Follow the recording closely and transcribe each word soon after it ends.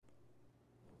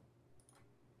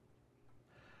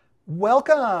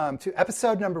Welcome to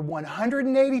episode number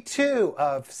 182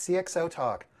 of CXO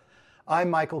Talk.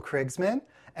 I'm Michael Krigsman,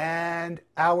 and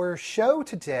our show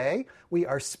today, we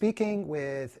are speaking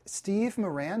with Steve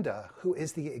Miranda, who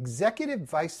is the Executive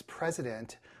Vice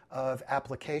President of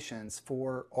Applications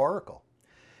for Oracle.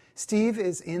 Steve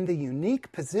is in the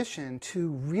unique position to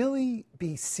really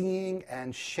be seeing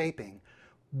and shaping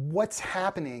what's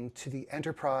happening to the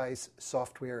enterprise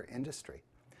software industry.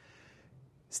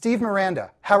 Steve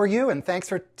Miranda, how are you? And thanks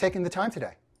for taking the time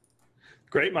today.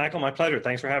 Great, Michael. My pleasure.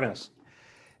 Thanks for having us.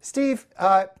 Steve,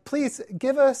 please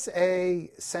give us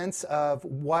a sense of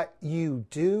what you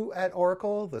do at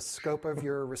Oracle, the scope of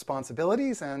your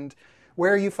responsibilities, and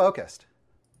where are you focused?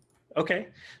 Okay.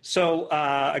 So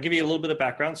I'll give you a little bit of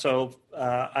background. So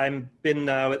I've been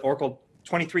with Oracle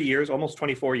 23 years, almost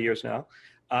 24 years now.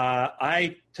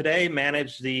 I today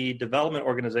manage the development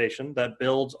organization that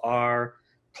builds our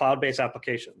cloud-based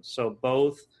applications. So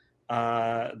both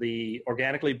the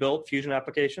organically built Fusion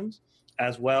applications,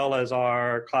 as well as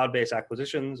our cloud-based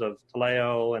acquisitions of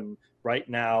Taleo and right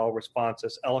now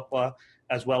Responsys, Eloqua,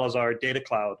 as well as our data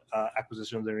cloud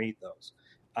acquisitions underneath those.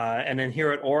 And then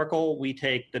here at Oracle, we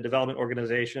take the development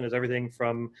organization as everything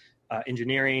from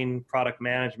engineering, product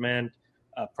management,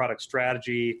 product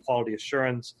strategy, quality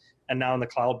assurance, and now in the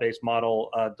cloud-based model,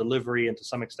 delivery and to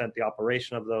some extent the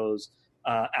operation of those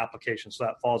applications. So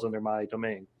that falls under my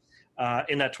domain.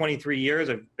 In that 23 years,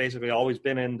 I've basically always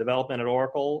been in development at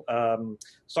Oracle.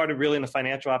 Started really in the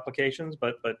financial applications,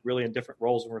 but really in different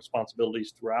roles and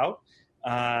responsibilities throughout.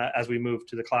 As we moved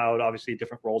to the cloud, obviously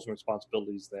different roles and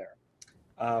responsibilities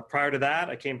there. Prior to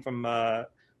that, I came from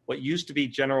what used to be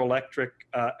General Electric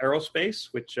Aerospace,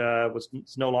 which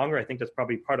it's no longer. I think that's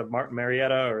probably part of Martin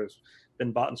Marietta or has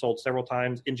been bought and sold several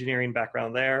times. Engineering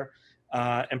background there.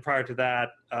 And prior to that,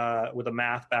 with a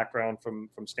math background from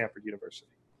Stanford University.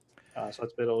 So that's a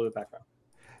bit of a background.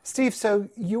 Steve, so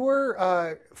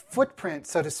your footprint,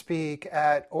 so to speak,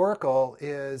 at Oracle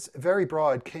is very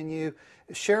broad. Can you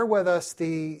share with us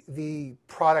the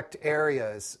product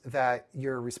areas that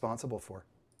you're responsible for?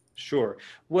 Sure.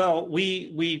 Well,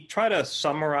 we try to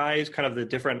summarize kind of the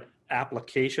different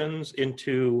applications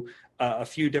into a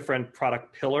few different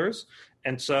product pillars.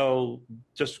 And so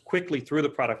just quickly through the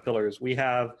product pillars, we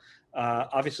have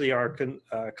obviously our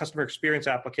customer experience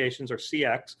applications, or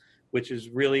CX, which is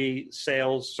really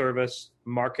sales, service,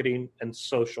 marketing, and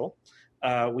social.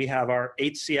 We have our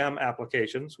HCM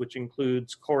applications, which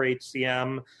includes core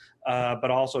HCM,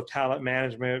 but also talent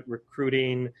management,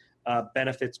 recruiting,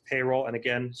 benefits, payroll, and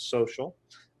again, social.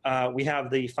 We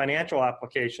have the financial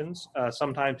applications.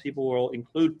 Sometimes people will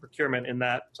include procurement in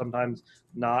that, sometimes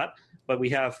not. But we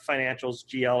have financials,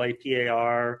 GL,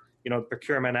 APAR,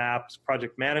 procurement apps,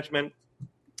 project management.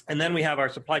 And then we have our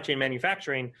supply chain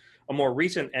manufacturing, a more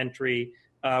recent entry,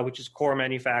 which is core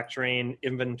manufacturing,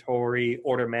 inventory,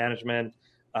 order management,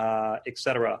 et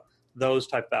cetera. Those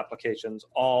type of applications,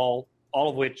 all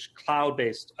of which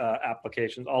cloud-based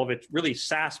applications, all of which really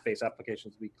SaaS-based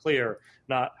applications, to be clear,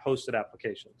 not hosted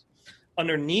applications.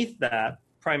 Underneath that,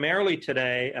 primarily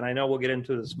today, and I know we'll get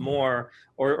into this more,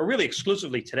 or really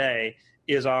exclusively today,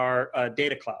 is our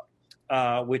data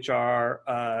cloud, which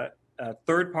are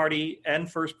third-party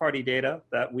and first-party data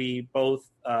that we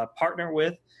both partner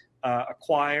with,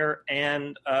 acquire,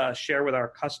 and share with our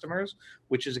customers,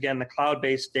 which is, again, the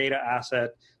cloud-based data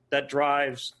asset that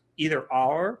drives either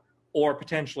our or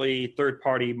potentially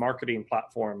third-party marketing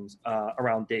platforms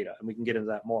around data. And we can get into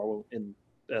that more in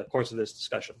the course of this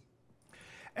discussion.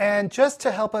 And just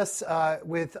to help us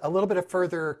with a little bit of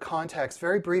further context,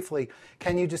 very briefly,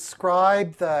 can you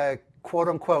describe the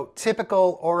quote-unquote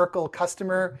typical Oracle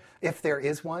customer, if there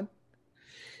is one?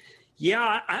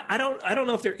 Yeah, I don't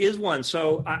know if there is one.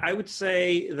 So I would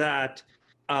say that,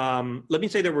 let me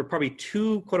say there were probably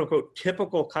two quote-unquote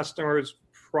typical customers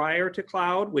prior to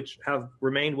cloud, which have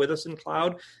remained with us in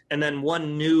cloud, and then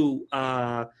one new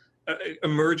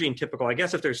emerging typical. I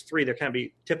guess if there's three, there can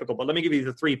be typical, but let me give you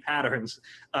the three patterns,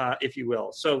 if you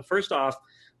will. So first off,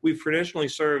 we've traditionally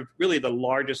served really the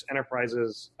largest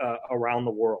enterprises around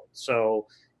the world. So,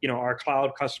 our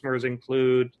cloud customers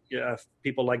include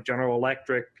people like General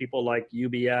Electric, people like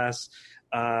UBS,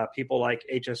 people like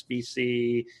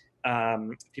HSBC,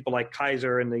 people like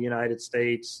Kaiser in the United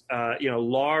States,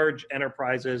 large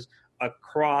enterprises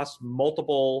across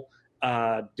multiple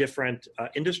different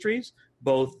industries,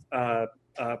 both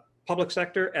public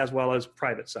sector as well as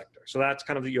private sector. So that's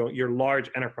kind of your large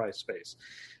enterprise space.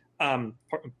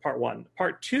 Part one.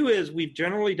 Part two is we've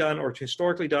generally done or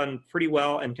historically done pretty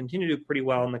well and continue to do pretty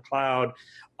well in the cloud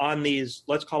on these,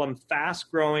 let's call them fast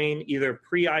growing, either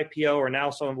pre-IPO or now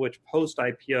some of which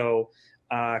post-IPO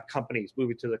companies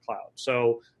moving to the cloud.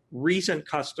 So recent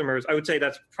customers, I would say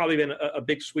that's probably been a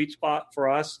big sweet spot for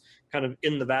us, kind of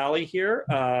in the valley here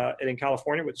and in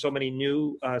California with so many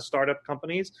new startup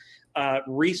companies.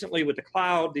 Recently with the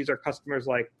cloud, these are customers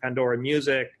like Pandora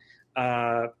Music,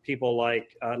 people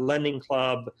like Lending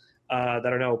Club, that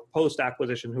are now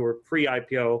post-acquisition who are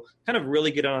pre-IPO, kind of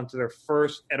really get onto their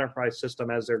first enterprise system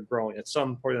as they're growing at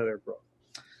some point of their growth.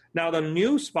 Now, the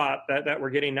new spot that we're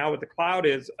getting now with the cloud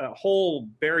is a whole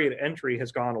barrier to entry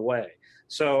has gone away.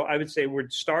 So I would say we're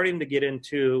starting to get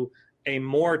into a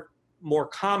more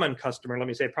common customer, let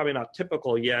me say, probably not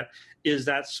typical yet, is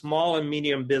that small and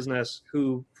medium business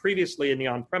who previously in the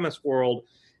on-premise world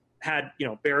had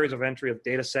barriers of entry of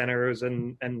data centers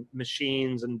and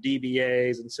machines and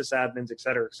DBAs and sysadmins, et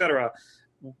cetera.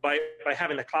 By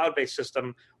having a cloud-based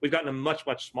system, we've gotten a much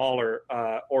smaller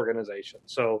organization.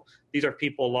 So these are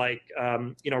people like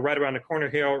right around the corner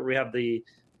here we have the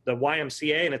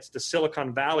YMCA, and it's the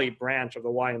Silicon Valley branch of the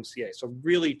YMCA. So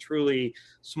really, truly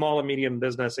small and medium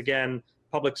business. Again,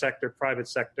 public sector, private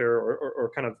sector,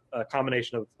 or kind of a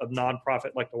combination of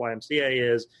nonprofit like the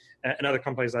YMCA is, and other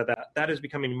companies like that. That is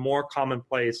becoming more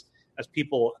commonplace as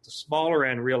people at the smaller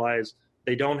end realize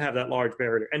they don't have that large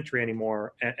barrier to entry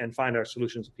anymore and find our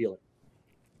solutions appealing.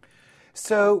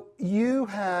 So you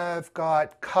have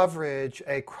got coverage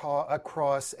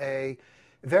across a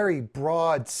very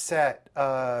broad set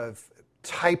of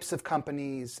types of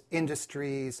companies,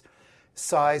 industries,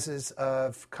 sizes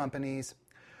of companies.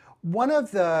 One of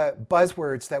the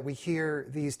buzzwords that we hear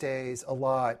these days a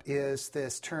lot is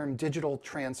this term digital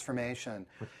transformation.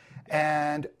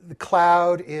 And the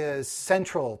cloud is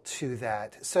central to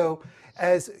that. So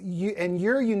as you, in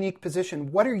your unique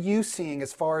position, what are you seeing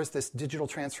as far as this digital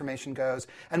transformation goes?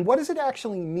 And what does it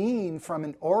actually mean from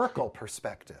an Oracle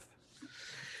perspective?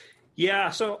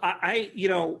 Yeah, so I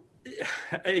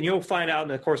and you'll find out in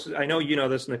the course, I know you know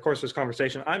this in the course of this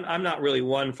conversation, I'm not really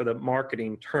one for the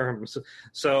marketing terms.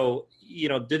 So,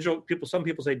 some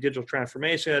people say digital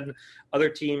transformation, other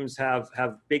teams have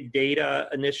big data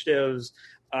initiatives,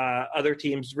 other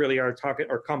teams really are talking,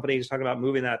 or companies talking about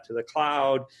moving that to the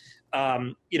cloud.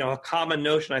 A common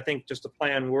notion, I think, just to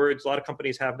play on words, a lot of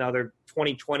companies have now their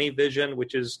 2020 vision,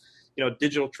 which is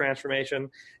digital transformation.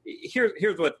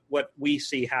 Here's what we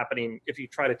see happening if you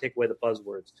try to take away the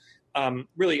buzzwords.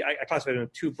 Really, I classify it in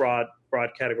two broad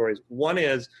categories. One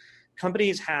is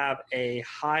companies have a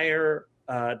higher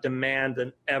demand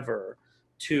than ever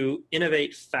to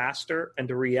innovate faster and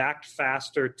to react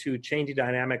faster to changing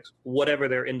dynamics, whatever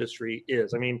their industry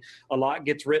is. I mean, a lot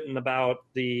gets written about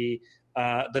the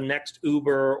next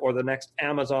Uber or the next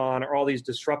Amazon or all these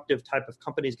disruptive type of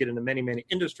companies get into many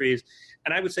industries.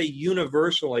 And I would say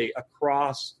universally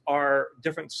across our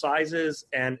different sizes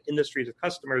and industries of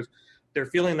customers, they're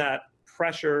feeling that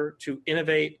pressure to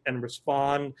innovate and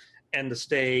respond and to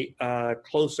stay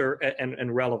closer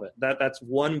and relevant. That's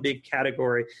one big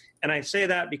category. And I say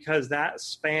that because that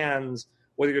spans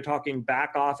whether you're talking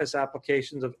back office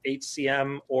applications of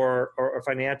HCM or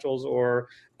financials or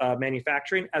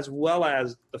manufacturing, as well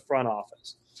as the front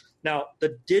office. Now,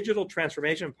 the digital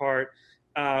transformation part,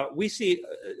 we see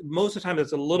most of the time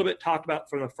it's a little bit talked about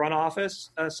from the front office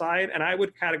side, and I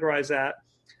would categorize that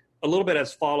a little bit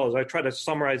as follows. I try to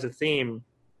summarize the theme,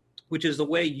 which is the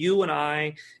way you and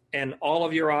I and all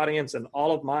of your audience and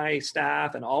all of my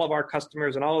staff and all of our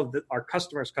customers and all of our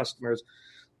customers' customers,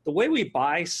 the way we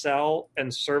buy, sell,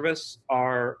 and service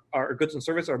our goods and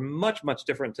services are much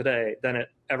different today than it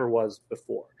ever was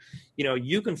before.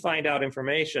 You can find out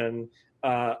information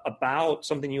about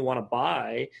something you want to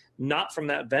buy, not from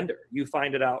that vendor. You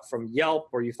find it out from Yelp,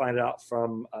 or you find it out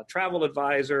from a travel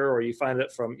advisor, or you find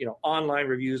it from online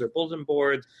reviews or bulletin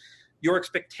boards. Your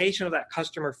expectation of that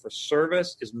customer for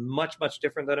service is much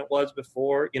different than it was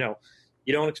before.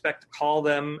 You don't expect to call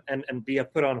them and be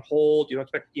put on hold. You don't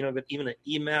expect, even an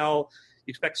email.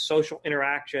 You expect social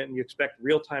interaction. You expect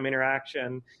real-time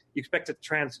interaction. You expect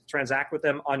to transact with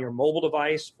them on your mobile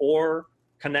device or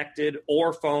connected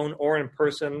or phone or in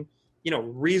person,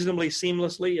 reasonably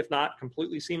seamlessly, if not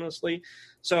completely seamlessly.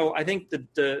 So I think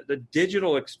the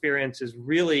digital experience is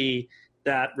really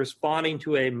that responding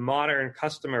to a modern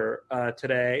customer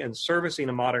today and servicing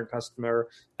a modern customer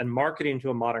and marketing to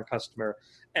a modern customer.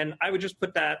 And I would just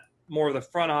put that more of the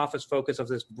front office focus of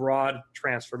this broad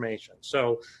transformation.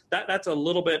 So that's a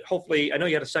little bit, hopefully, I know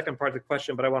you had a second part of the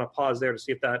question, but I want to pause there to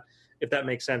see if that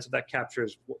makes sense, if that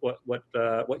captures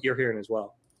what you're hearing as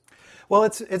well. Well,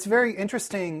 it's very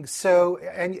interesting. So,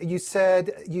 and you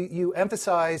said, you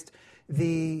emphasized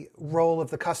the role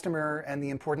of the customer and the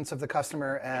importance of the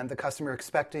customer and the customer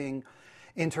expecting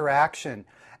interaction.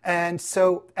 And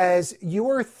so as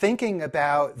you're thinking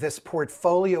about this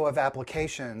portfolio of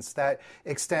applications that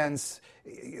extends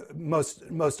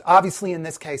most obviously in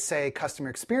this case, say, customer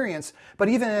experience, but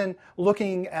even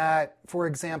looking at, for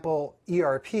example,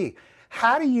 ERP,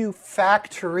 how do you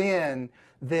factor in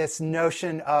this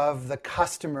notion of the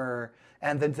customer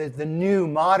and the new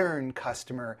modern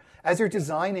customer as you're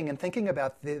designing and thinking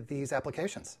about these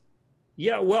applications?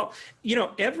 Yeah, well,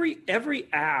 every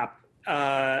app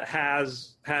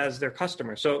has their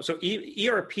customer. So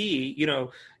ERP,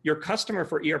 your customer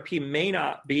for ERP may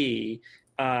not be,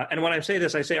 and when I say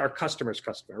this, I say our customer's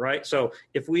customer, right? So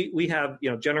if we have,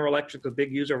 General Electric, a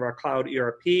big user of our cloud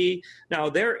ERP, now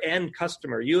their end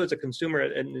customer, you as a consumer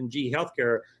in GE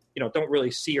Healthcare, don't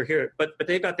really see or hear it, but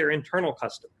they've got their internal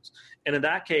customers. And in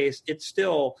that case, it's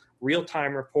still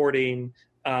real-time reporting,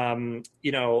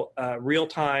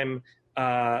 real-time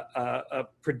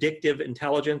predictive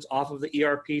intelligence off of the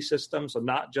ERP system. So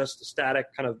not just a static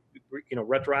kind of,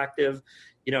 retroactive,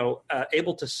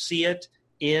 able to see it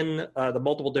in the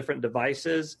multiple different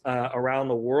devices around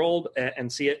the world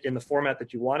and see it in the format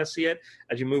that you want to see it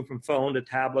as you move from phone to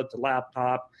tablet to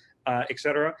laptop, et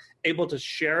cetera, able to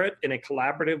share it in a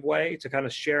collaborative way, to kind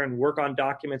of share and work on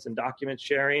documents and document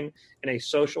sharing in a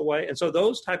social way. And so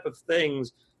those type of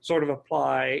things sort of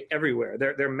apply everywhere.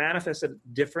 They're manifested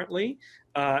differently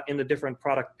in the different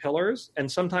product pillars.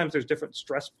 And sometimes there's different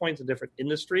stress points in different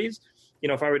industries.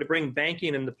 If I were to bring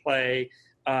banking into play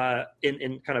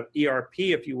in kind of ERP,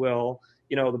 if you will,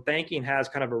 the banking has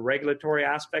kind of a regulatory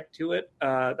aspect to it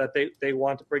that they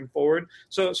want to bring forward.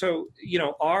 So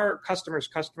our customers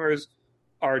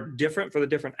are different for the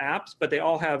different apps, but they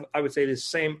all have, I would say, the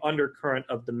same undercurrent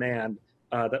of demand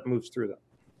that moves through them.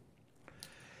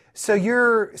 So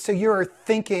you're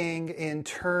thinking in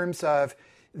terms of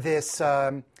this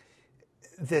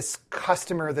this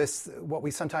customer, this what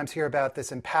we sometimes hear about,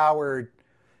 this empowered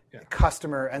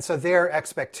customer, and so their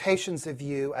expectations of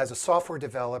you as a software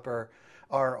developer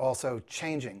are also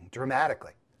changing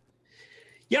dramatically.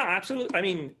 Yeah, absolutely. I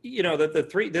mean, another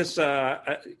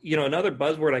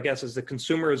buzzword, I guess, is the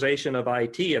consumerization of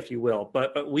IT, if you will.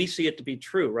 But we see it to be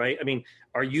true, right? I mean,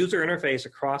 our user interface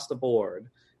across the board.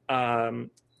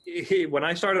 When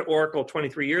I started Oracle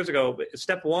 23 years ago,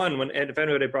 step one, if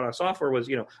anybody brought our software, was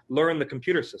learn the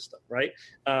computer system, right?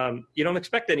 You don't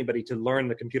expect anybody to learn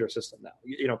the computer system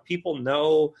now. People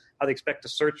know how they expect to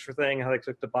search for things, how they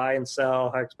expect to buy and sell,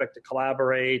 how they expect to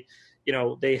collaborate.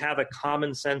 They have a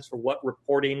common sense for what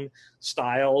reporting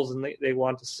styles and they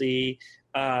want to see.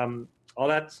 All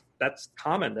that's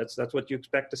common. That's what you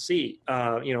expect to see.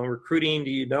 Recruiting, do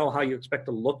you know how you expect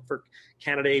to look for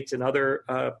candidates and other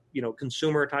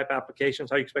consumer type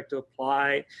applications, how you expect to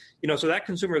apply, so that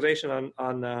consumerization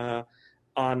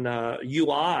on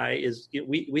UI is,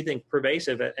 we think,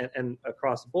 pervasive and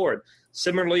across the board.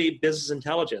 Similarly, business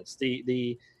intelligence,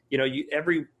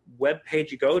 every web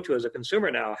page you go to as a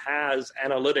consumer now has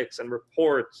analytics and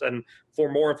reports, and for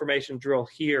more information, drill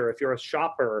here. If you're a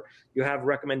shopper, you have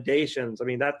recommendations. I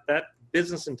mean, that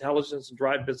business intelligence and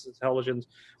drive business intelligence,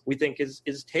 we think is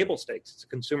table stakes. It's a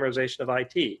consumerization of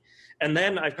IT. And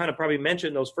then I've kind of probably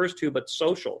mentioned those first two, but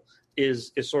social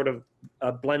is sort of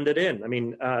blended in. I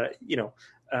mean,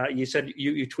 you said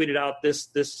you tweeted out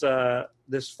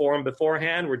this forum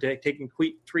beforehand. We're taking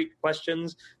tweet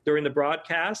questions during the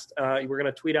broadcast. We're going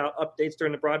to tweet out updates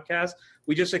during the broadcast.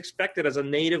 We just expect it as a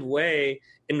native way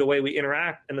in the way we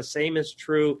interact, and the same is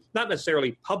true, not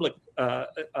necessarily public,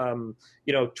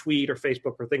 tweet or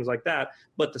Facebook or things like that,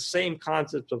 but the same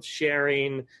concepts of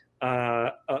sharing,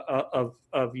 of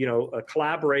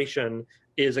collaboration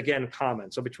is again common.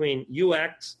 So between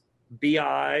UX,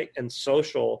 BI, and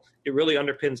social, it really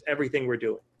underpins everything we're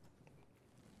doing.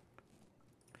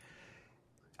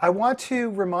 I want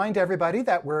to remind everybody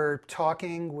that we're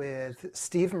talking with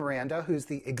Steve Miranda, who's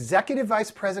the Executive Vice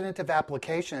President of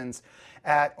Applications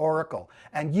at Oracle.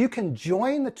 And you can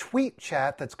join the tweet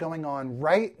chat that's going on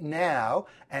right now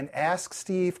and ask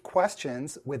Steve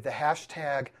questions with the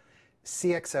hashtag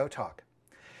CXOTalk.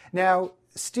 Now,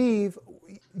 Steve,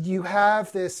 you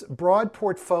have this broad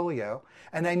portfolio,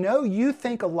 and I know you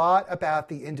think a lot about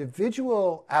the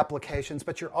individual applications,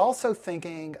 but you're also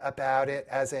thinking about it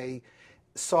as a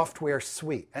software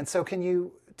suite. And so can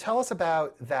you tell us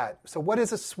about that? So what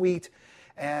is a suite,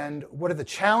 and what are the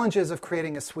challenges of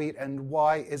creating a suite, and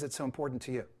why is it so important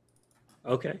to you?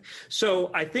 Okay.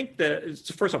 So I think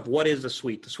first off, what is the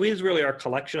suite? The suite is really our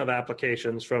collection of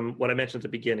applications from what I mentioned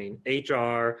at the beginning: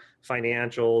 HR,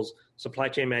 financials, supply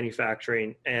chain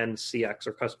manufacturing, and CX,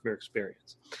 or customer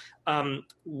experience. Why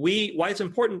we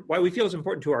feel it's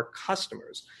important to our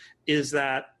customers is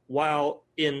that while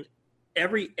in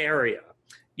every area,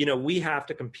 we have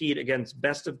to compete against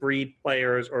best of breed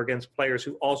players or against players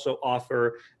who also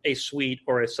offer a suite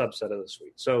or a subset of the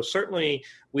suite. So certainly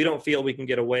we don't feel we can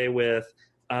get away with,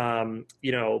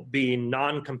 being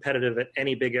non-competitive at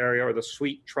any big area, or the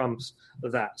suite trumps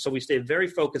that. So we stay very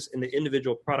focused in the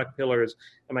individual product pillars,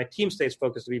 and my team stays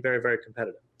focused to be very, very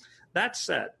competitive. That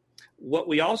said, what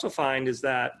we also find is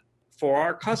that for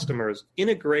our customers,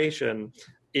 integration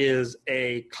is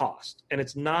a cost, and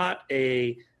it's not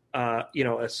a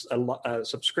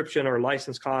subscription or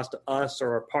license cost to us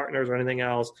or our partners or anything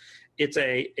else. It's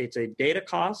a data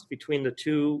cost between the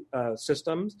two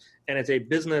systems, and it's a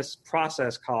business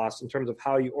process cost in terms of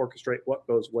how you orchestrate what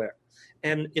goes where.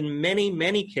 And in many,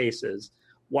 many cases,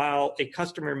 while a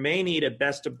customer may need a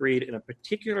best of breed in a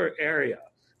particular area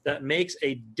that makes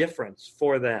a difference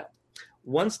for them,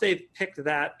 once they've picked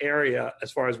that area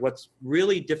as far as what's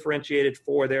really differentiated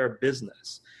for their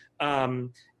business,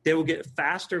 they will get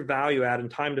faster value add and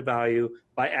time to value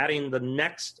by adding the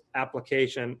next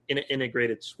application in an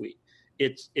integrated suite.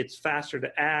 It's faster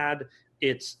to add,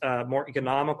 it's more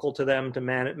economical to them to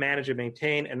manage and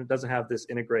maintain, and it doesn't have this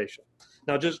integration.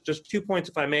 Now, just 2 points,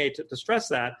 if I may, to stress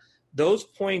that. Those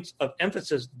points of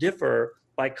emphasis differ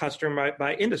by customer,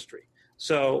 by industry.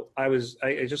 So I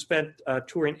just spent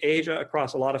touring Asia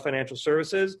across a lot of financial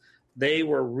services. They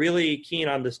were really keen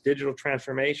on this digital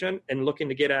transformation and looking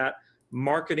to get at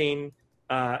marketing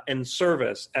and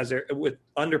service with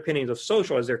underpinnings of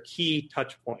social as their key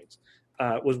touch points.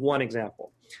 Was one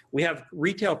example. We have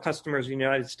retail customers in the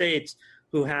United States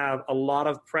who have a lot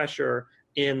of pressure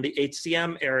in the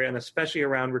HCM area, and especially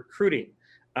around recruiting.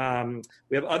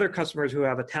 We have other customers who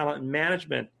have a talent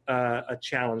management a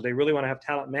challenge. They really want to have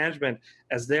talent management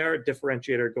as their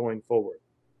differentiator going forward.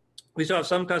 We still have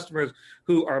some customers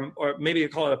who are, or maybe you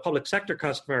call it a public sector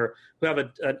customer, who have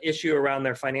an issue around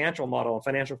their financial model and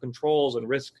financial controls and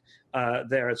risk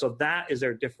there. And so that is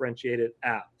their differentiated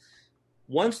app.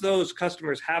 Once those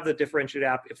customers have the differentiated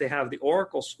app, if they have the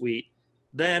Oracle suite,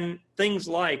 then things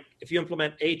like if you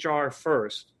implement HR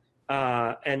first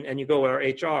and you go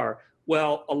with HR,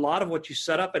 well, a lot of what you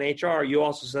set up in HR, you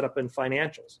also set up in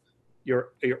financials.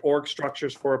 Your org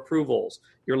structures for approvals,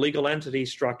 your legal entity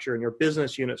structure, and your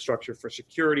business unit structure for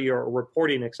security or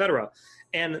reporting, et cetera.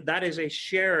 And that is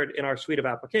shared in our suite of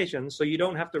applications, so you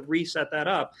don't have to reset that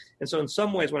up. And so in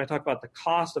some ways, when I talk about the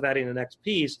cost of adding the next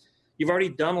piece, you've already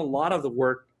done a lot of the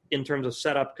work in terms of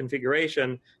setup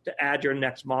configuration to add your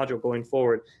next module going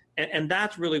forward. And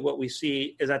that's really what we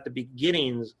see is at the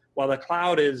beginnings, while the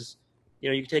cloud is, you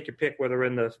can take your pick, whether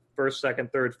in the first,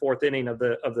 second, third, fourth inning of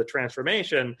the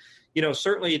transformation,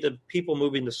 certainly the people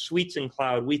moving to suites in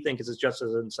cloud, we think is just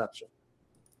as inception.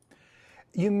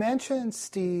 You mentioned,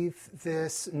 Steve,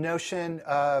 this notion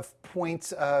of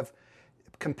points of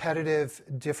competitive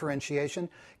differentiation.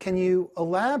 Can you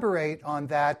elaborate on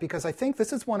that? Because I think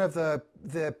this is one of the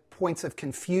points of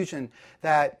confusion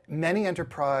that many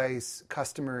enterprise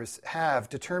customers have,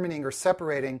 determining or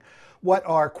separating what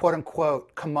are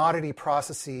quote-unquote commodity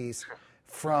processes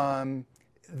from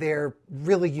their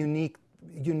really unique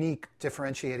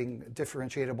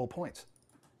differentiable points.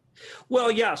 Well,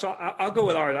 yeah, so I'll go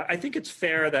with ours. I think it's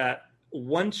fair that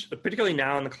once, particularly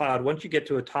now in the cloud, once you get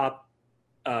to a top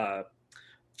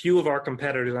few of our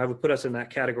competitors, and I would put us in that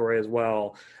category as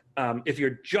well, if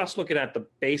you're just looking at the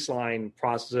baseline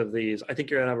process of these, I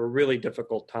think you're going to have a really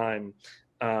difficult time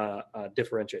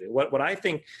differentiating. What I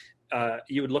think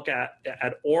you would look at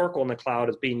Oracle in the cloud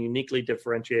as being uniquely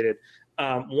differentiated.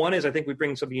 One is I think we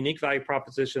bring some unique value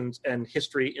propositions and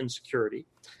history in security.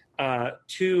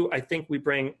 Two, I think we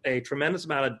bring a tremendous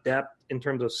amount of depth in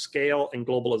terms of scale and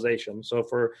globalization. So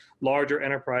for larger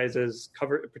enterprises,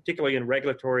 particularly in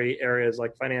regulatory areas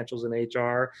like financials and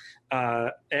HR,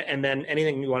 and then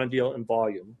anything you want to deal in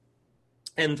volume.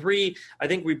 And three, I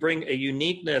think we bring a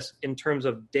uniqueness in terms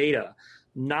of data,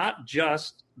 not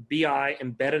just BI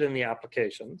embedded in the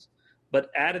applications, but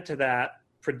added to that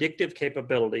predictive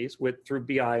capabilities through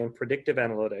BI and predictive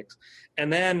analytics.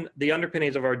 And then the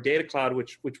underpinnings of our data cloud,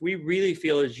 which we really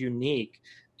feel is unique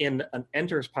in an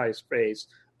enterprise space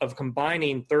of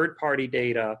combining third-party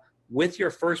data with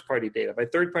your first-party data. By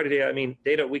third-party data, I mean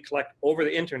data we collect over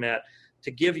the internet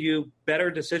to give you better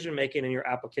decision-making in your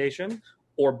application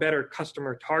or better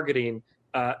customer targeting,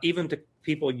 even to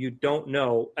people you don't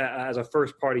know as a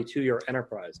first party to your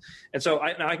enterprise. And so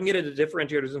I can get into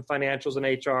differentiators in financials and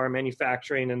HR,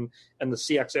 manufacturing, and the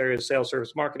CX areas, sales,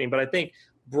 service, marketing. But I think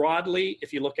broadly,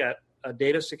 if you look at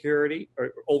data security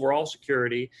or overall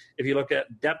security, if you look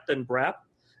at depth and breadth,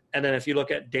 and then if you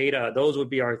look at data, those would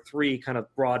be our three kind of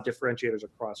broad differentiators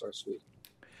across our suite.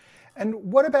 And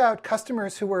what about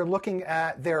customers who are looking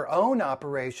at their own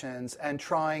operations and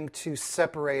trying to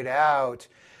separate out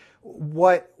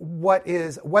what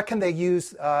can they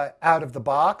use out of the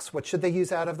box? What should they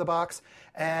use out of the box?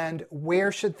 And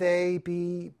where should they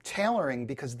be tailoring?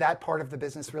 Because that part of the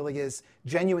business really is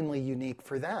genuinely unique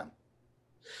for them.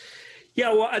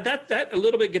 Yeah, well, that a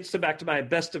little bit gets back to my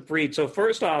best of breed. So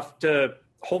first off, to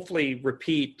hopefully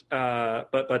repeat,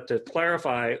 but to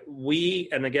clarify,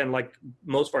 and again, like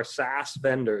most of our SaaS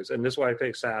vendors, and this is why I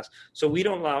pick SaaS, so we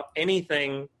don't allow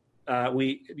anything.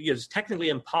 It's technically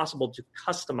impossible to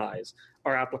customize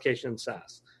our application in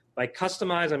SaaS. By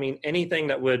customize, I mean anything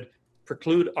that would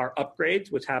preclude our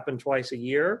upgrades, which happen twice a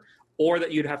year, or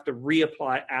that you'd have to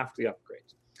reapply after the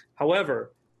upgrades.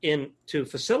 However, to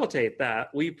facilitate that,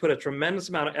 we put a tremendous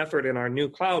amount of effort in our new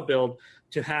cloud build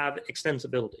to have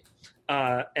extensibility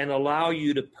and allow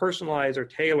you to personalize or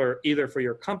tailor either for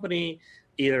your company,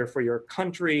 either for your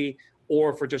country,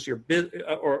 or for just your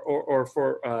or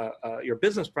for your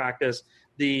business practice,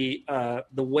 the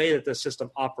way that the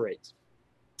system operates.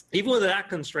 Even with that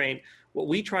constraint, what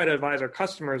we try to advise our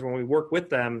customers when we work with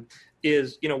them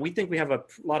is, we think we have a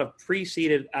lot of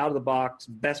pre-seeded, out-of-the-box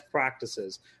best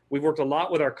practices. We've worked a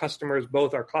lot with our customers,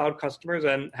 both our cloud customers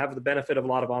and have the benefit of a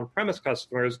lot of on-premise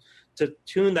customers, to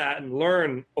tune that and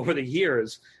learn over the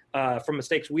years from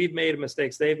mistakes we've made and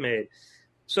mistakes they've made.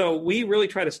 So we really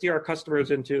try to steer our customers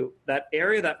into that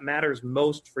area that matters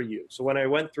most for you. So when I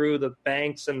went through the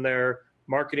banks and their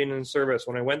marketing and service,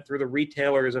 when I went through the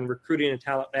retailers and recruiting and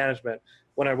talent management,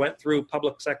 when I went through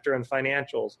public sector and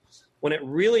financials, when it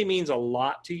really means a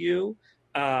lot to you,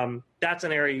 that's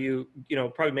an area you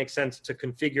probably makes sense to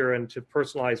configure and to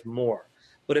personalize more.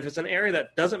 But if it's an area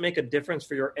that doesn't make a difference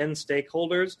for your end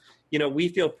stakeholders, we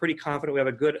feel pretty confident we have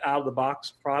a good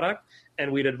out-of-the-box product,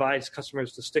 and we'd advise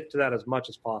customers to stick to that as much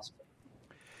as possible.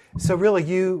 So really,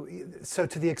 to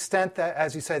the extent that,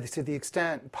 as you said, to the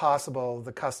extent possible,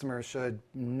 the customer should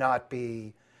not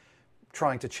be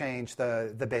trying to change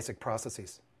the basic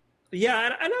processes.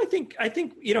 Yeah, and I think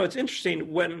it's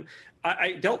interesting. When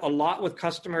I dealt a lot with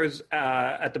customers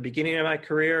at the beginning of my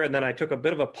career, and then I took a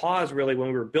bit of a pause really when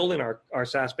we were building our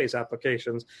SaaS-based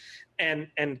applications, and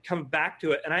come back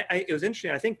to it. And it was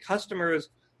interesting. I think customers,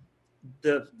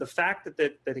 the fact that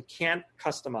it can't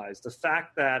customize, the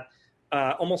fact that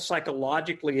almost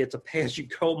psychologically it's a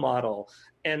pay-as-you-go model,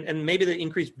 and maybe the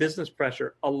increased business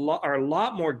pressure are a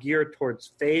lot more geared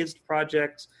towards phased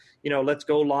projects. Let's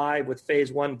go live with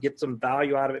phase one, get some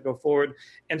value out of it, go forward.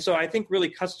 And so I think really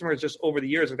customers just over the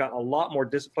years have gotten a lot more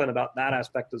disciplined about that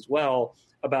aspect as well,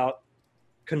 about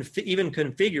even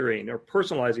configuring or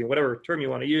personalizing, whatever term you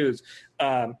want to use,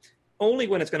 only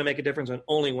when it's going to make a difference and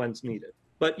only when it's needed.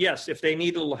 But yes, if they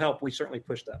need a little help, we certainly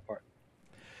push that part.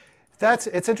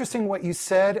 It's interesting what you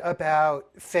said about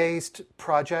phased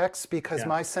projects, because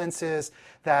my sense is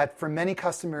that for many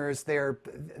customers, they're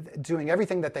doing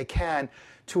everything that they can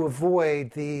to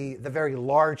avoid the very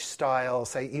large style,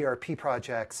 say, ERP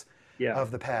projects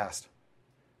of the past.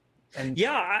 And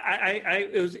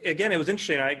it was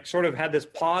interesting. I sort of had this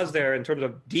pause there in terms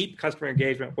of deep customer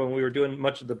engagement when we were doing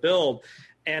much of the build.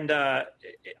 And I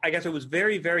guess it was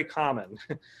very, very common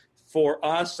for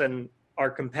us and our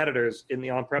competitors in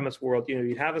the on-premise world.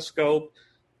 You'd have a scope,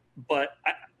 but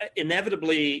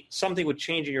inevitably something would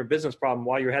change in your business problem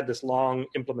while you had this long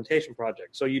implementation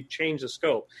project. So you'd change the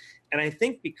scope. And I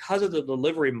think because of the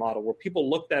delivery model, where people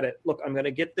looked at it, look, I'm going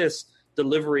to get this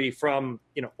delivery from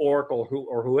Oracle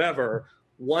or whoever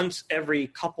once every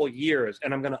couple years,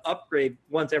 and I'm going to upgrade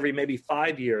once every maybe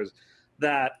 5 years,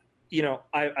 that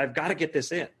I've got to get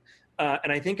this in.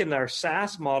 And I think in our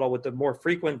SaaS model with the more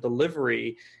frequent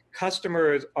delivery,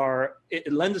 customers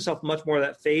it lends itself much more to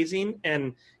that phasing.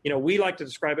 And, we like to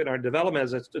describe it in our development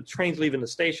as the trains leaving the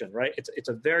station, right? It's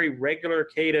a very regular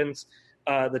cadence.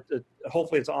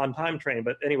 Hopefully it's an on-time train,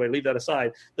 but anyway, leave that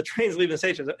aside. The trains leaving the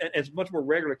station, it's much more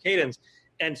regular cadence.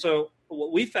 And so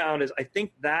what we found is I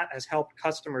think that has helped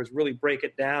customers really break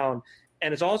it down.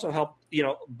 And it's also helped,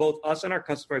 both us and our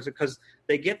customers, because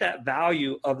they get that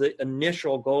value of the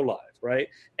initial go live, right?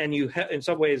 And you in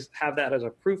some ways have that as a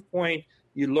proof point.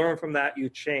 You learn from that, you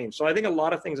change. So I think a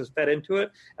lot of things has fed into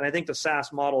it. And I think the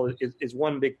SaaS model is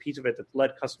one big piece of it that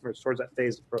led customers towards that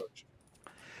phased approach.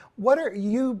 What are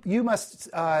you must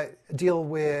deal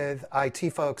with IT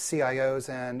folks, CIOs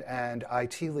and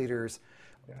IT leaders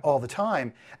all the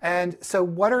time. And so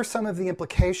what are some of the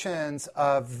implications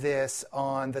of this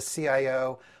on the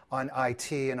CIO, on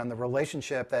IT, and on the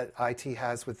relationship that IT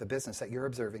has with the business that you're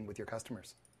observing with your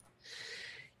customers?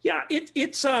 Yeah,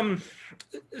 it's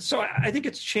so I think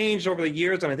it's changed over the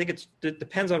years, and I think it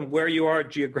depends on where you are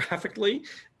geographically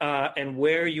and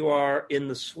where you are in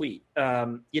the suite.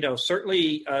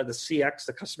 Certainly the CX,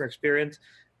 the customer experience,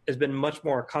 has been much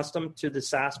more accustomed to the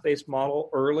SaaS-based model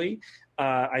early.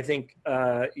 I think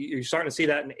you're starting to see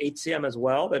that in HCM as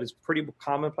well. That is pretty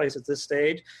commonplace at this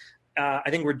stage.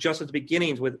 I think we're just at the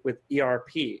beginnings with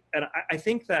ERP, and I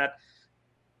think that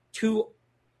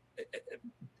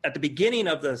at the beginning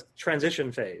of the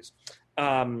transition phase,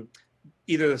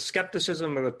 either the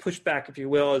skepticism or the pushback, if you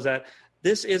will, is that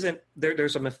this isn't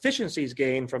there's some efficiencies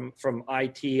gained from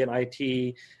IT and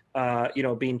IT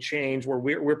being changed, where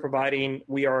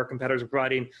our competitors are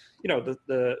providing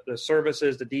the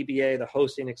services, the DBA, the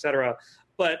hosting, et cetera.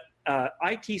 But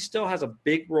IT still has a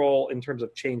big role in terms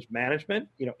of change management,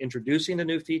 introducing the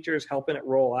new features, helping it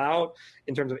roll out,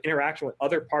 in terms of interaction with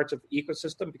other parts of the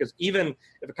ecosystem. Because even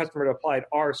if a customer had applied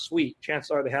our suite,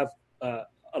 chances are they have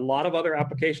a lot of other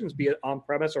applications, be it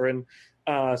on-premise or in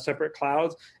separate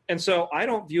clouds. And so I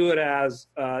don't view it as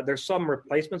there's some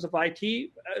replacements of IT,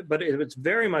 but it's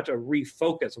very much a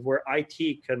refocus of where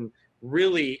IT can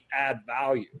really add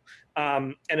value.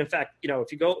 And in fact,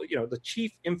 if you go, the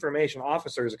chief information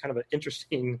officer is a kind of an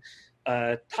interesting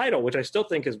title, which I still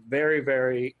think is very,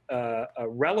 very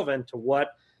relevant to what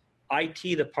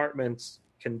IT departments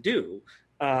can do.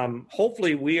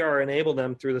 Hopefully we are enabling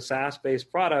them through the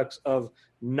SaaS-based products of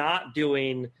not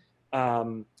doing,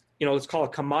 let's call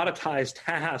it commoditized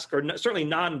task, or certainly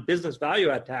non-business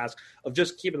value add task of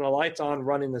just keeping the lights on,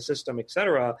 running the system, et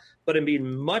cetera, but in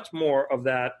being much more of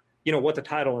that, what the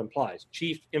title implies,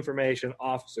 chief information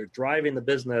officer, driving the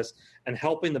business and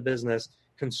helping the business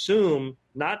consume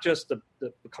not just the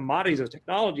commodities of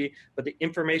technology, but the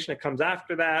information that comes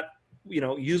after that,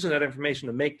 using that information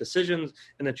to make decisions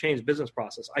and to change business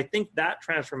process. I think that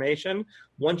transformation,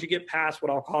 once you get past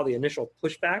what I'll call the initial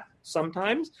pushback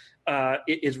sometimes,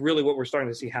 is really what we're starting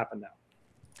to see happen now.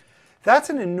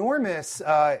 That's an enormous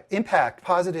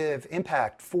positive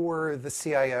impact for the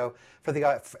CIO,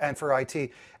 and for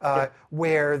IT,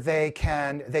 where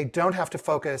they don't have to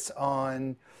focus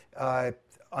on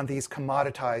these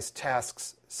commoditized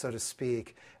tasks, so to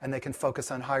speak, and they can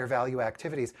focus on higher value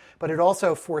activities. But it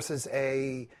also forces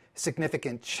a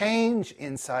significant change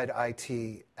inside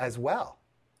IT as well.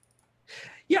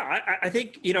 Yeah, I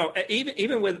think,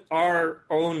 even with our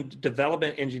own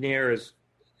development engineers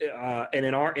and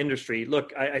in our industry,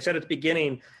 look, I said at the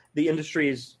beginning, the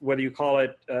industries, whether you call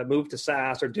it move to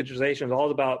SaaS or digitization, is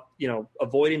all about,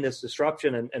 avoiding this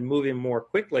disruption and moving more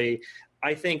quickly.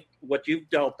 I think what you've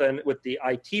dealt in with the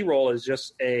IT role is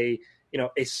just a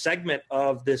segment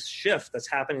of this shift that's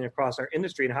happening across our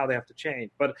industry and how they have to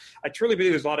change. But I truly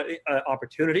believe there's a lot of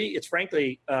opportunity. It's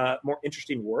frankly more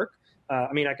interesting work. I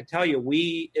can tell you,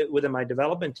 within my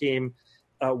development team,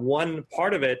 one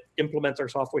part of it implements our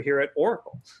software here at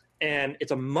Oracle. And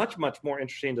it's a much, much more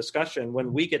interesting discussion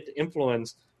when we get to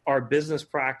influence our business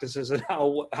practices and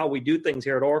how we do things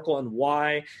here at Oracle and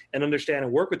why, and understand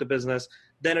and work with the business,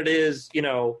 than it is,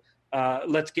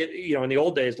 let's get, in the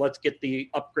old days, let's get the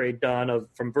upgrade done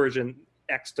from version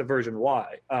X to version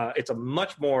Y. It's a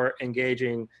much more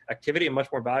engaging activity and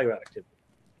much more value-add activity.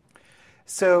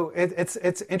 So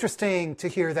it's interesting to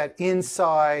hear that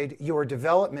inside your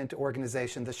development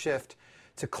organization, the shift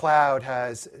to cloud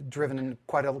has driven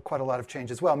quite a lot of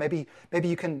change as well. Maybe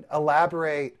you can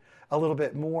elaborate a little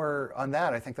bit more on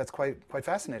that. I think that's quite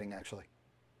fascinating, actually.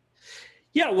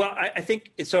 Yeah, well, I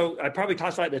think so. I probably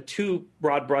classify the two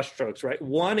broad brushstrokes, right?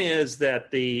 One is that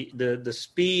the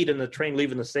speed and the train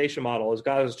leaving the station model has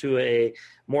got us to a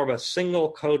more of a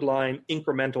single code line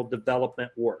incremental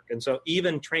development work, and so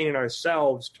even training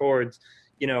ourselves towards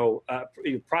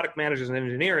product managers and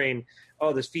engineering.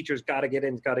 Oh, this feature's got to get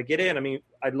in.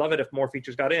 I'd love it if more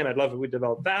features got in. I'd love if we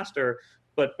developed faster.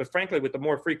 But frankly, with the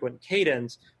more frequent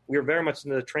cadence, we're very much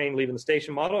into the train leaving the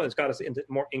station model, and it's got us into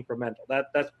more incremental.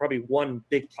 That's probably one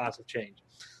big class of change.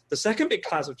 The second big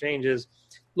class of change is,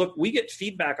 look, we get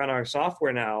feedback on our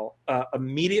software now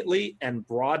immediately and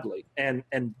broadly and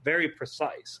very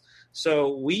precise.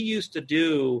 So we used to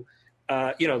do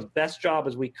the best job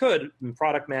as we could in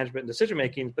product management and decision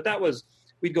making, but that was,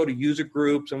 we'd go to user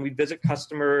groups and we'd visit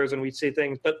customers and we'd say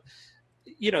things. But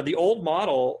the old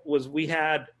model was we'd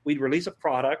release a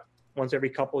product once every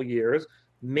couple of years.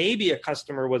 Maybe a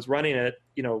customer was running it,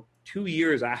 2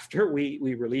 years after we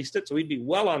released it. So we'd be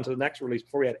well on to the next release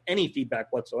before we had any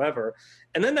feedback whatsoever.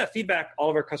 And then that feedback, all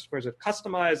of our customers had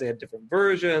customized. They had different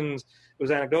versions. It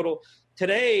was anecdotal.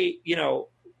 Today,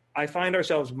 I find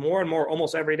ourselves more and more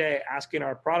almost every day asking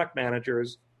our product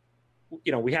managers,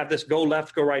 we have this go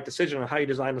left, go right decision on how you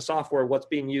design the software, what's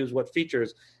being used, what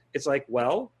features. It's like,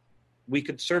 well, we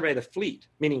could survey the fleet,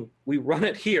 meaning we run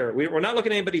it here. We're not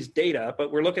looking at anybody's data,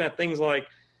 but we're looking at things like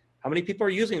how many people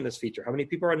are using this feature, how many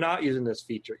people are not using this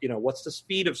feature, what's the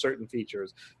speed of certain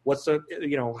features, what's the,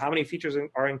 how many features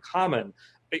are in common.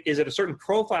 Is it a certain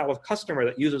profile of customer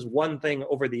that uses one thing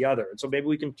over the other? And so maybe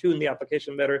we can tune the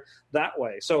application better that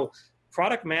way. So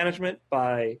product management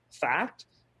by fact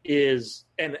is,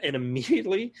 and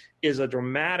immediately is a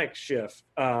dramatic shift.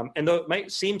 And though it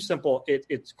might seem simple,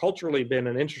 it's culturally been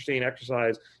an interesting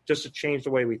exercise just to change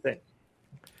the way we think.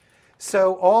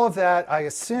 So all of that, I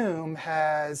assume,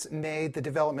 has made the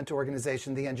development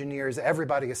organization, the engineers,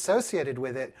 everybody associated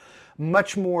with it,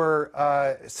 much more,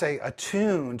 say,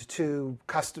 attuned to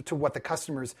what the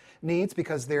customer's needs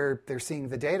because they're seeing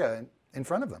the data in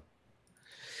front of them.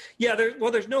 Yeah,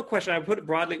 there's no question. I put it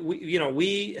broadly.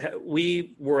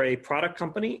 We were a product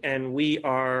company, and we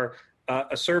are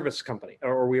a service company,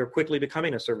 or we are quickly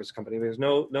becoming a service company. There's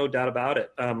no doubt about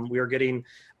it. We are getting.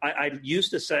 I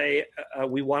used to say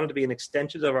we wanted to be an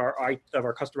extension of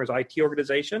our customers' IT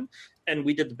organization, and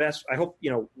we did the best. I hope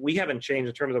we haven't changed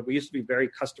in terms of we used to be very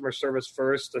customer service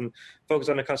first and focus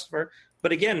on the customer.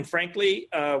 But again, frankly,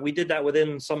 we did that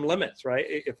within some limits, right?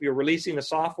 If you're releasing a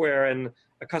software and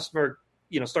a customer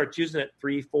starts using it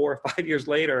 3, 4, 5 years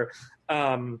later,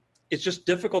 it's just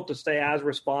difficult to stay as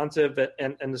responsive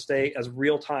and to stay as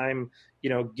real time,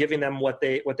 giving them what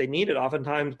they needed.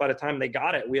 Oftentimes, by the time they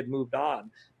got it, we had moved on.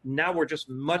 Now we're just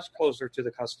much closer to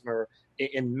the customer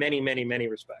in many, many, many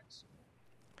respects.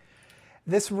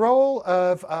 This role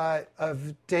of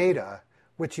data,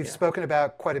 which you've spoken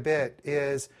about quite a bit,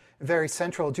 is very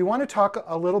central. Do you want to talk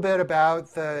a little bit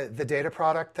about the data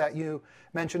product that you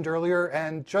mentioned earlier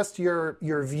and just your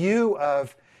view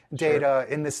of data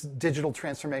in this digital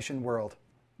transformation world?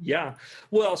 Yeah.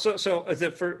 Well, so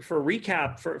for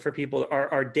recap for people,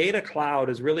 our data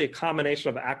cloud is really a combination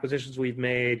of acquisitions we've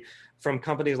made from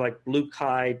companies like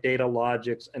BlueKai,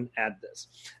 Datalogix, and AddThis.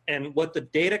 And what the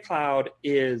data cloud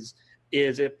is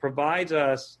it provides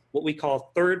us what we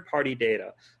call third-party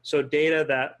data. So data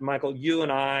that, Michael, you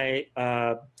and I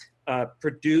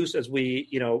produce as we,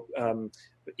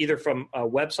 either from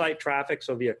website traffic,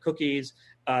 so via cookies,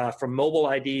 from mobile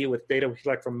ID with data we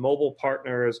collect from mobile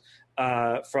partners,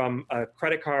 from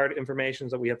credit card information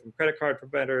that we have from credit card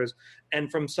providers, and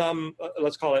from some,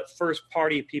 let's call it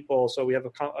first-party people. So we have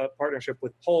a partnership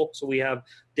with Polk, so we have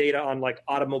data on like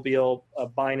automobile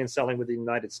buying and selling within the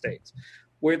United States.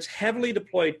 Where it's heavily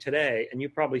deployed today, and you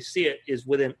probably see it, is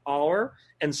within our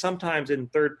and sometimes in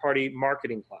third-party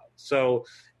marketing clouds. So,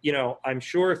 I'm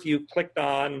sure if you clicked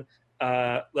on,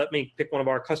 let me pick one of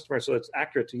our customers so it's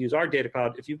accurate to use our data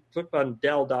cloud. If you clicked on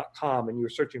Dell.com and you were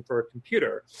searching for a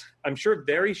computer, I'm sure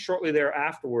very shortly there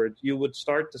afterwards, you would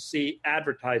start to see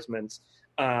advertisements,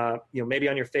 maybe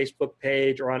on your Facebook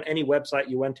page or on any website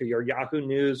you went to, your Yahoo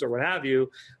News or what have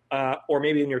you, or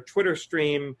maybe in your Twitter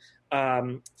stream,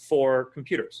 for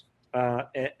computers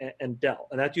and Dell.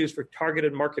 And that's used for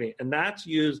targeted marketing. And that's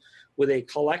used with a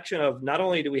collection of, not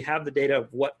only do we have the data of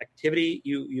what activity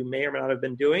you may or may not have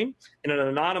been doing in an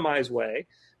anonymized way,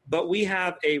 but we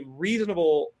have a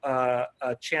reasonable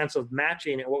chance of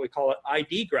matching in what we call an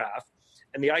ID graph.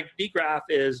 And the ID graph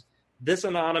is this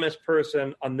anonymous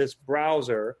person on this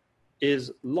browser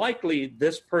is likely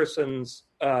this person's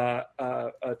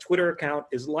Twitter account,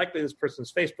 is likely this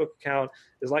person's Facebook account,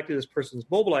 is likely this person's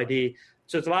mobile ID.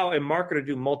 So it's allow a marketer to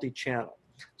do multi-channel.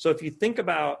 So if you think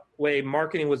about the way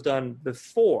marketing was done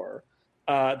before,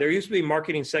 there used to be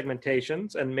marketing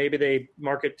segmentations, and maybe they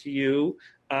market to you,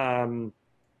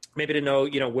 maybe to know,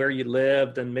 where you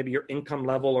lived and maybe your income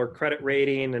level or credit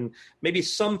rating and maybe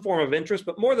some form of interest,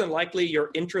 but more than likely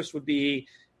your interest would be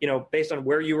based on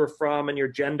where you were from and your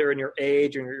gender and your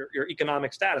age and your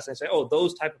economic status. And they say, oh,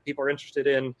 those type of people are interested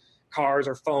in cars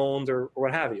or phones or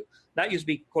what have you. That used to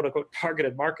be, quote unquote,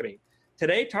 targeted marketing.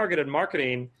 Today, targeted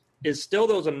marketing is still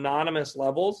those anonymous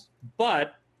levels,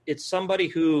 but it's somebody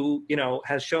who,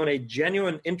 has shown a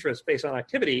genuine interest based on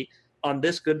activity on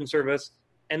this good and service,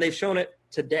 and they've shown it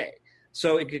today.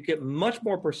 So it could get much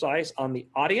more precise on the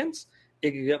audience.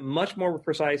 It could get much more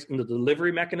precise in the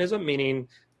delivery mechanism, meaning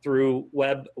through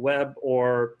web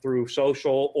or through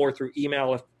social or through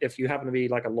email if you happen to be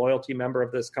like a loyalty member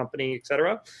of this company, et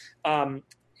cetera.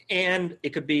 And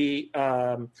it could be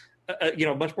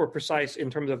much more precise in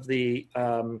terms of the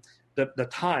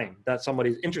time that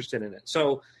somebody's interested in it.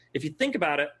 So if you think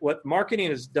about it, what marketing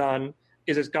has done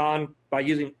is it's gone by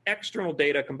using external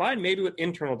data combined maybe with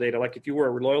internal data. Like if you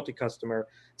were a loyalty customer,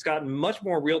 it's gotten much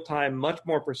more real time, much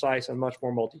more precise, and much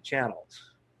more multi-channel.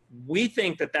 We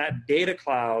think that data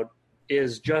cloud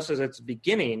is just as it's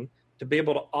beginning to be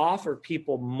able to offer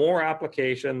people more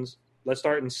applications. Let's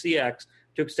start in CX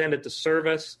to extend it to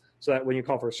service, so that when you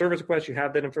call for a service request, you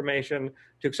have that information,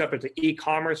 to accept it to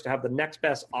e-commerce, to have the next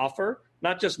best offer,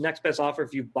 not just next best offer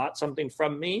if you've bought something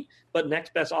from me, but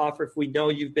next best offer if we know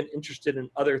you've been interested in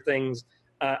other things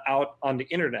out on the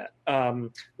internet,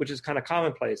 which is kind of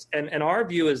commonplace. And our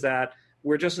view is that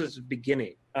we're just at the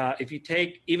beginning. If you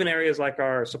take even areas like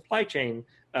our supply chain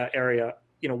area,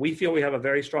 we feel we have a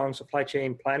very strong supply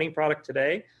chain planning product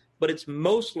today, but it's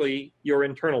mostly your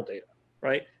internal data,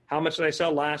 right? How much did I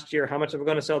sell last year? How much am I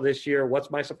going to sell this year? What's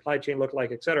my supply chain look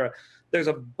like, et cetera? There's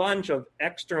a bunch of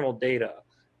external data.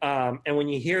 And when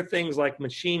you hear things like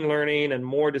machine learning and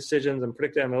more decisions and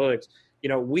predictive analytics,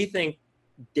 we think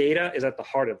data is at the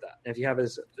heart of that. And if you have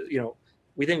this,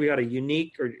 we think we got a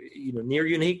unique or near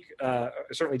unique,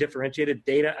 certainly differentiated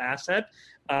data asset,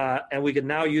 and we can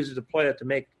now use it to deploy it to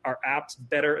make our apps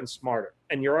better and smarter.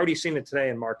 And you're already seeing it today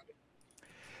in marketing.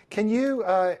 Can you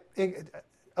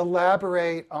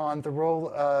elaborate on the role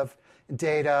of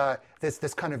data,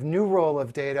 this kind of new role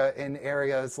of data in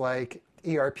areas like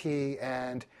ERP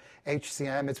and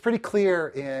HCM? It's pretty clear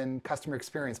in customer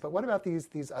experience, but what about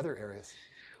these other areas?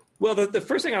 Well, the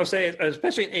first thing I would say,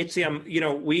 especially in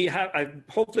HCM, we have,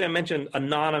 hopefully I mentioned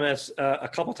anonymous a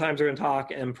couple times during talk,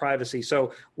 and privacy.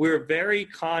 So we're very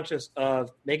conscious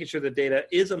of making sure the data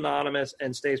is anonymous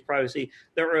and stays privacy.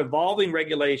 There are evolving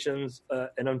regulations,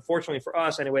 and unfortunately for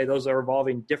us anyway, those are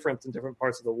evolving different in different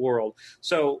parts of the world.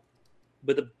 So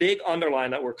with a big underline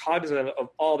that we're cognizant of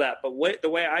all that, but the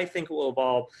way I think it will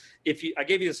evolve, I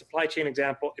gave you the supply chain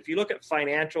example. If you look at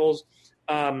financials,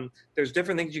 there's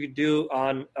different things you could do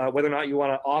on whether or not you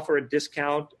want to offer a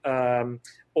discount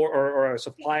or a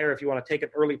supplier, if you want to take an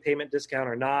early payment discount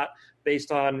or not,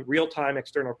 based on real-time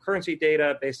external currency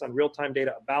data, based on real-time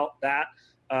data about that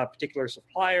particular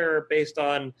supplier, based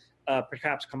on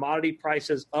perhaps commodity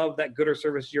prices of that good or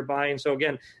service you're buying. So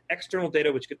again, external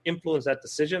data which could influence that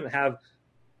decision and have,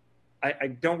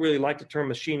 I don't really like the term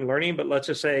machine learning, but let's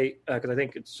just say, because I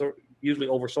think it's usually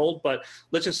oversold, but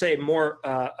let's just say more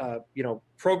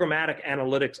programmatic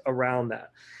analytics around that.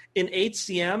 In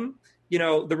HCM,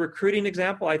 the recruiting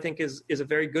example I think is a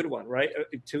very good one, right?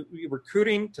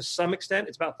 Recruiting to some extent,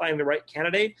 it's about finding the right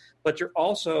candidate, but you're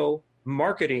also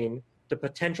marketing the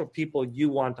potential people you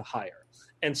want to hire.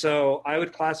 And so I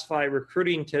would classify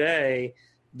recruiting today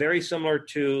very similar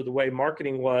to the way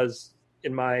marketing was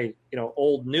in my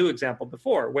old new example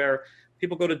before, where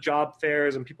people go to job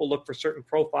fairs and people look for certain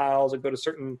profiles and go to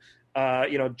certain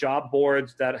job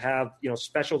boards that have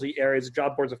specialty areas.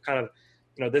 Job boards of kind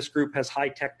of this group has high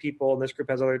tech people and this group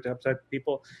has other type of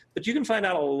people. But you can find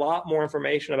out a lot more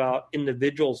information about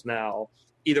individuals now,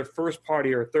 either first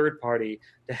party or third party,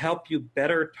 to help you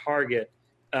better target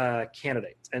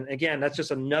candidates. And again, that's just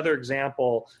another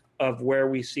example of where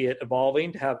we see it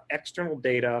evolving, to have external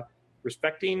data,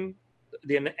 respecting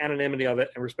the anonymity of it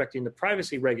and respecting the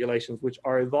privacy regulations, which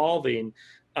are evolving.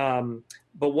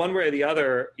 But one way or the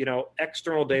other,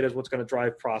 external data is what's going to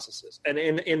drive processes. And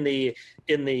in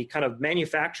the kind of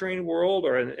manufacturing world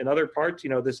or in other parts,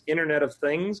 this Internet of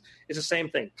Things is the same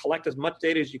thing. Collect as much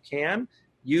data as you can,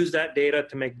 use that data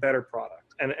to make better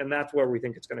product. And that's where we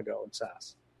think it's going to go in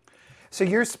SaaS. So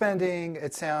you're spending,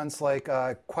 it sounds like,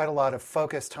 quite a lot of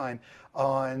focus time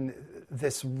on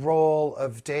this role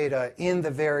of data in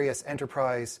the various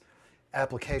enterprise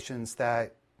applications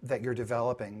that you're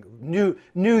developing.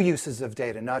 New uses of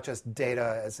data, not just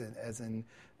data as in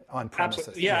on premises.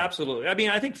 Absolutely. Yeah, absolutely. I mean,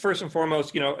 I think first and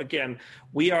foremost, again,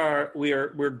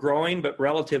 we're growing, but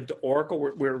relative to Oracle,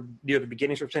 we're near the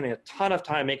beginning. So we're spending a ton of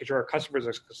time making sure our customers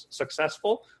are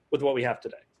successful with what we have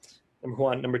today. Number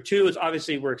one. Number two is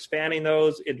obviously we're expanding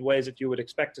those in ways that you would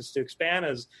expect us to expand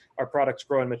as our products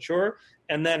grow and mature.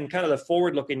 And then kind of the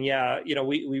forward-looking,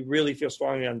 we really feel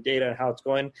strongly on data and how it's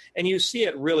going. And you see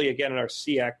it really, again, in our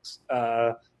CX,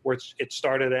 where it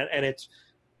started. And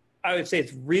I would say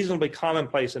it's reasonably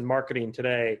commonplace in marketing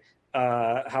today,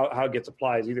 how it gets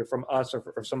applied, either from us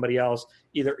or somebody else,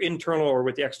 either internal or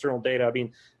with the external data. I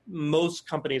mean, most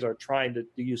companies are trying to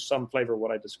use some flavor of what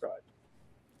I described.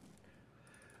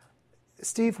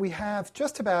 Steve, we have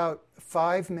just about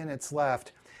 5 minutes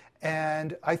left,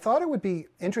 and I thought it would be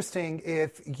interesting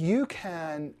if you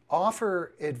can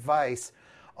offer advice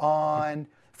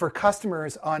for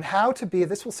customers on how to be,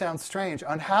 this will sound strange,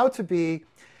 on how to be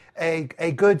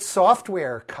a good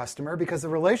software customer, because the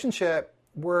relationship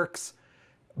works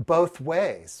both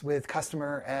ways with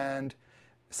customer and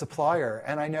supplier.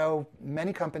 And I know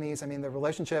many companies, the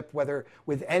relationship, whether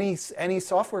with any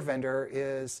software vendor,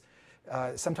 is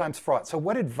sometimes fraught. So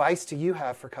what advice do you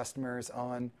have for customers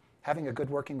on having a good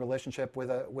working relationship with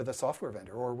a software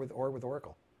vendor or with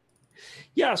Oracle?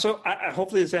 Yeah, so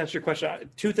hopefully this answers your question.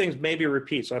 Two things, maybe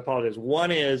repeat, so I apologize.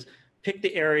 One is pick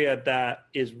the area that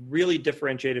is really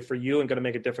differentiated for you and going to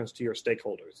make a difference to your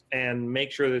stakeholders, and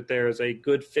make sure that there's a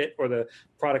good fit or the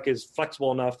product is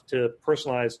flexible enough to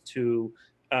personalize to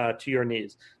your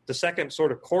needs. The second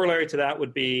sort of corollary to that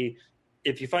would be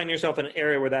if you find yourself in an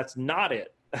area where that's not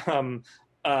it, don't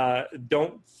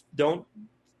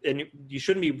and you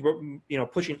shouldn't be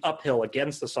pushing uphill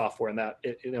against the software in that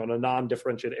in a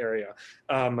non-differentiated area.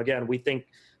 Again, we think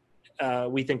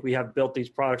we have built these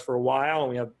products for a while, and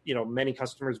we have many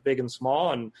customers, big and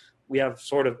small, and we have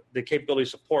sort of the capability to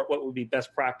support what would be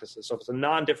best practices. So if it's a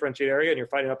non-differentiated area and you're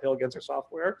fighting uphill against our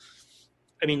software,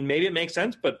 I mean, maybe it makes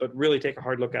sense, but really take a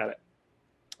hard look at it.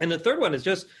 And the third one is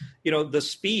just the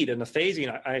speed and the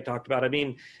phasing I talked about. I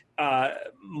mean,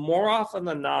 more often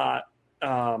than not,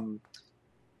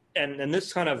 and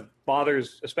this kind of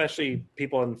bothers especially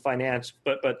people in finance,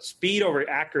 but speed over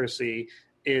accuracy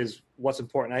is what's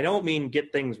important. I don't mean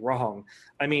get things wrong.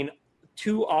 I mean,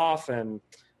 too often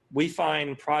we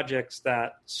find projects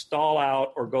that stall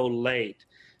out or go late.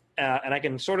 And I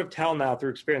can sort of tell now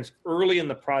through experience early in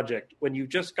the project, when you've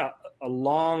just got a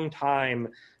long time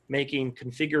making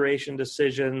configuration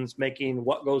decisions, making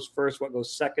what goes first, what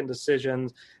goes second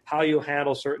decisions, how you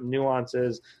handle certain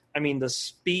nuances. I mean, the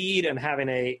speed and having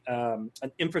an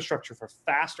infrastructure for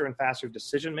faster and faster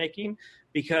decision making,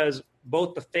 because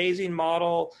both the phasing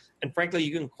model and frankly,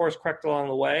 you can course correct along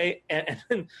the way,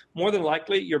 and more than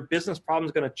likely, your business problem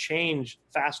is going to change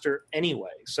faster anyway.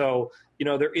 So,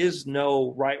 there is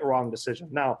no right or wrong decision.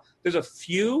 Now, there's a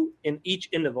few in each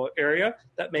individual area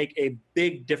that make a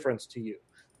big difference to you,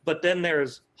 but then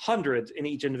there's hundreds in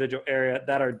each individual area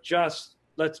that are just,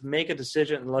 let's make a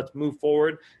decision and let's move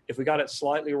forward. If we got it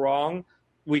slightly wrong,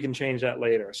 we can change that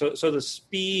later. So the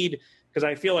speed, because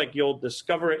I feel like you'll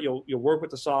discover it, you'll work with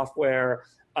the software,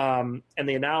 and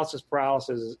the analysis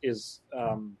paralysis is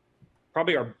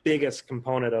probably our biggest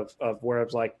component of where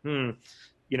it's like, we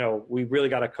really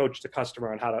got to coach the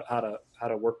customer on how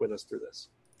to work with us through this.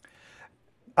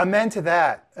 Amen to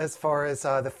that as far as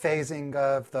the phasing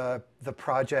of the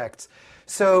project.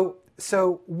 So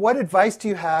what advice do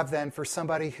you have then for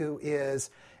somebody who is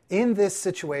in this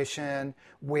situation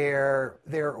where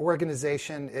their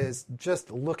organization is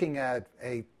just looking at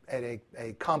a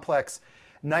complex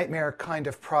nightmare kind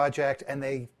of project and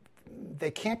they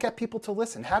can't get people to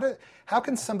listen? How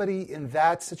can somebody in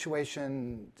that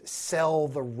situation sell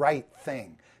the right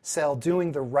thing, sell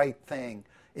doing the right thing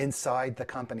inside the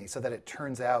company so that it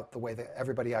turns out the way that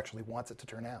everybody actually wants it to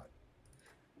turn out?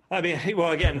 I mean,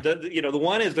 well, again, the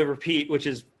one is the repeat, which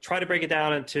is try to break it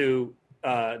down into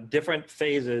different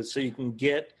phases so you can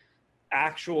get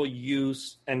actual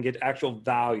use and get actual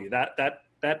value. That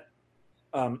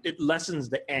it lessens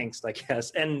the angst, I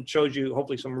guess, and shows you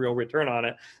hopefully some real return on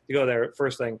it to go there,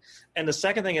 first thing. And the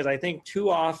second thing is I think too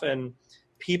often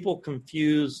people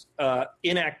confuse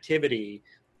inactivity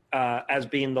as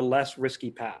being the less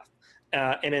risky path.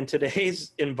 And in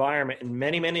today's environment, in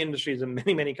many, many industries and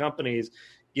many, many companies,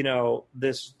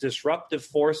 this disruptive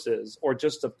forces or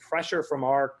just the pressure from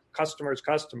our customers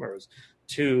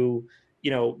to,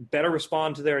 better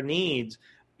respond to their needs,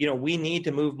 we need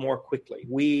to move more quickly.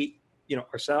 We,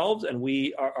 ourselves and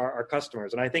we are our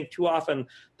customers. And I think too often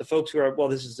the folks who are, well,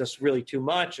 this is just really too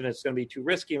much and it's going to be too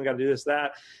risky and we got to do this,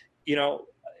 that,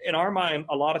 in our mind,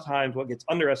 a lot of times what gets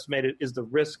underestimated is the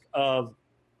risk of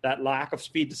that lack of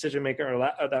speed decision making or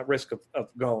that risk of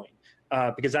going.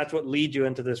 Because that's what leads you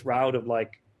into this route of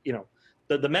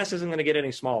the mess isn't going to get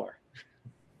any smaller.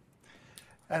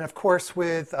 And of course,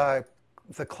 with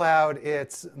the cloud,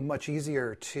 it's much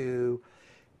easier to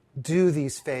do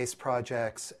these phase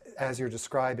projects as you're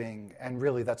describing, and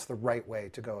really that's the right way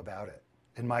to go about it,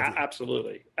 in my view.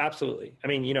 Absolutely. I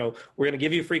mean, we're going to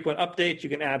give you frequent updates. You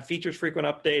can add features, frequent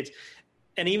updates.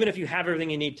 And even if you have everything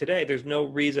you need today, there's no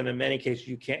reason in many cases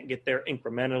you can't get there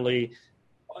incrementally.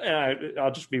 And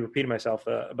I'll just be repeating myself,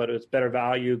 but it's better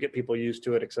value, get people used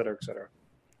to it, et cetera, et cetera.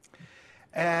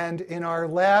 And in our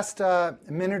last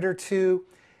minute or two,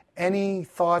 any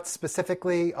thoughts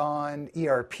specifically on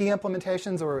ERP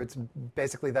implementations, or it's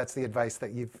basically that's the advice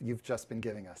that you've just been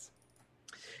giving us?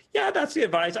 Yeah, that's the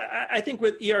advice. I think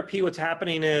with ERP, what's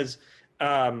happening is,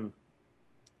 in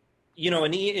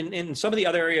some of the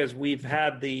other areas, we've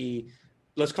had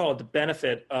let's call it the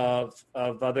benefit of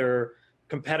other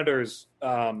competitors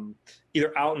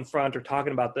either out in front or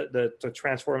talking about the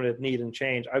transformative need and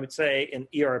change. I would say in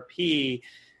ERP,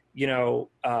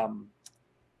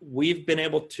 we've been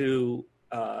able to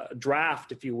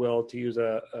draft, if you will, to use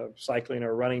a cycling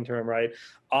or running term, right,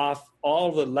 off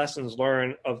all the lessons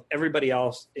learned of everybody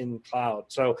else in cloud.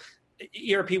 So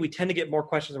ERP, we tend to get more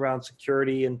questions around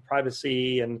security and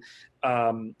privacy and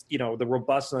the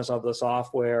robustness of the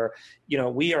software.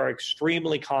 We are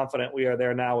extremely confident we are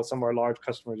there now with some of our large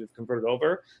customers who've converted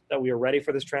over, that we are ready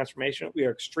for this transformation. We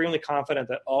are extremely confident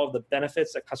that all of the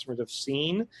benefits that customers have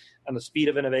seen and the speed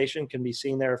of innovation can be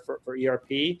seen there for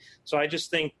ERP. So I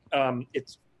just think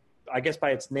it's, I guess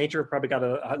by its nature, probably got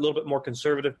a little bit more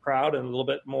conservative crowd and a little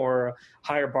bit more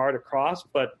higher bar to cross.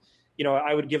 But,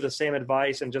 I would give the same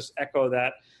advice and just echo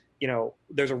that,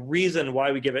 there's a reason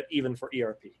why we give it even for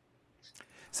ERP.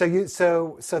 So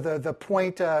the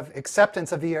point of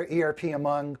acceptance of ERP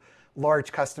among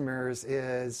large customers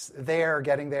is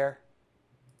getting there?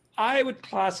 I would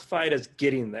classify it as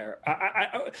getting there.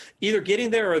 I either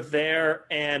getting there or there,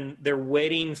 and they're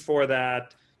waiting for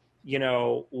that,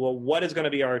 what is going to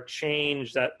be our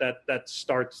change that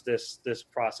starts this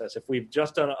process? If we've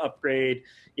just done an upgrade,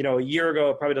 a year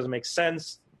ago, it probably doesn't make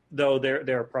sense, though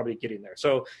they're probably getting there.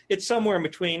 So it's somewhere in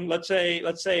between. Let's say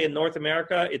in North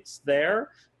America, it's there.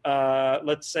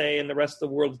 Let's say in the rest of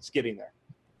the world, it's getting there.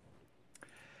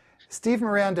 Steve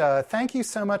Miranda, thank you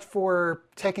so much for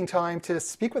taking time to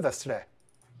speak with us today.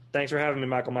 Thanks for having me,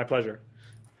 Michael. My pleasure.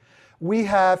 We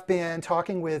have been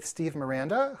talking with Steve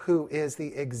Miranda, who is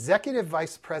the Executive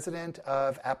Vice President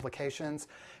of Applications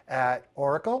at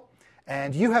Oracle.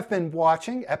 And you have been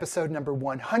watching episode number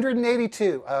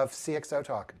 182 of CXO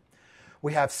Talk.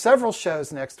 We have several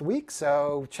shows next week,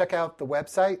 so check out the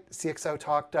website,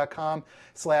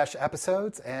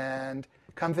 cxotalk.com/episodes, and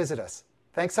come visit us.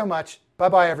 Thanks so much.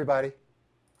 Bye-bye, everybody.